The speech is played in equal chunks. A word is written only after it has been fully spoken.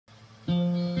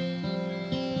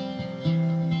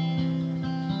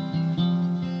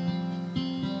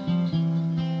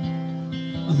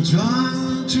I'm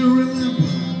trying to remember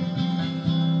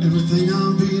everything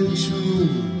I'm being shown,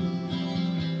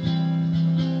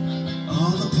 all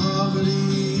the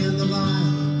poverty and the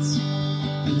violence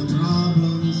and the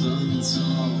problems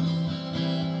unsolved.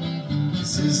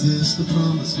 Is this the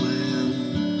promised land?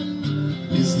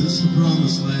 Is this the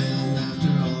promised land after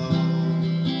all?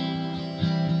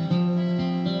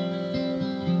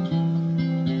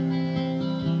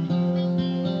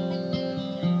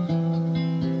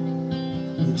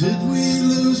 Did we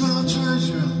lose our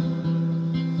treasure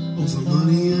over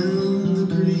money and the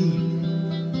greed?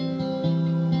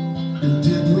 And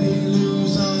did we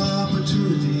lose our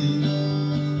opportunity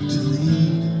to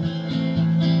lead?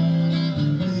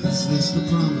 Is this the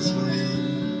promised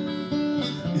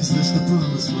land? Is this the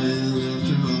promised land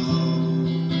after all?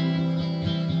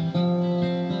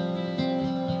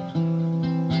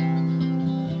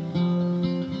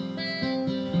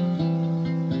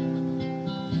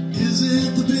 Is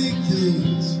it the big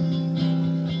things,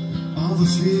 all the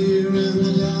fear and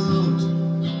the doubt?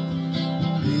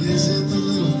 Is it the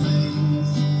little things,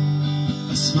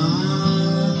 a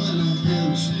smile and a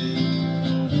handshake?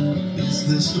 Is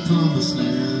this the promised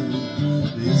land?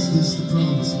 Is this the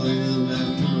promised land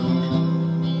after all?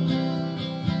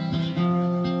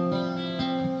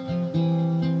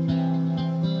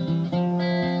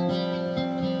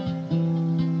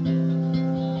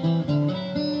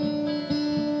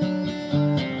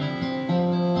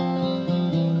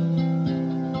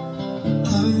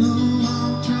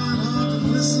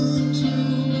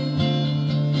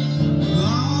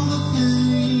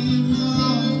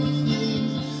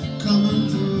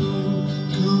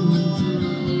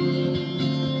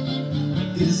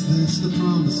 Is this the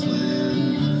promised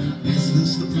land? Is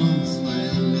this the promised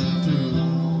land after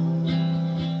all?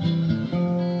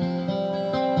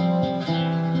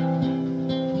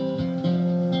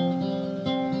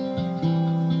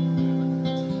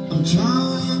 I'm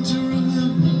trying to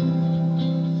remember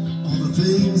all the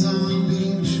things I'm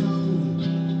being shown,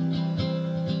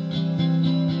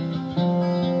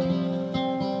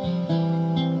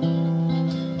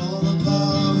 all the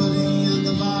poverty and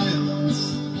the violence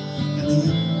and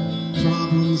the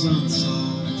problems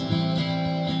unsolved.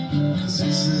 'Cause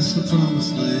is this the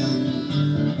promised land?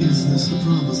 Is this the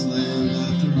promised land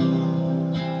after all?